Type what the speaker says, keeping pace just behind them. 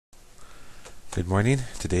Good morning.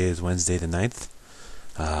 Today is Wednesday the 9th.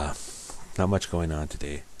 Uh, Not much going on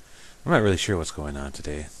today. I'm not really sure what's going on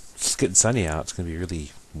today. It's just getting sunny out. It's going to be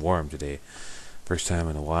really warm today. First time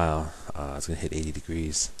in a while. It's going to hit 80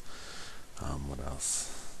 degrees. What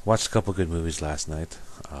else? Watched a couple good movies last night.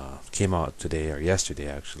 Came out today, or yesterday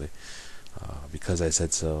actually. Because I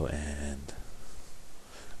Said So and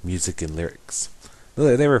Music and Lyrics.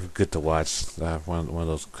 They were good to watch. One of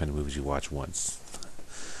those kind of movies you watch once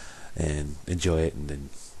and enjoy it and then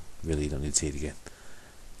really don't need to see it again.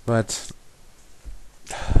 But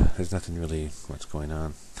there's nothing really much going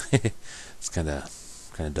on. It's kind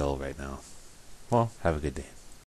of dull right now. Well, have a good day.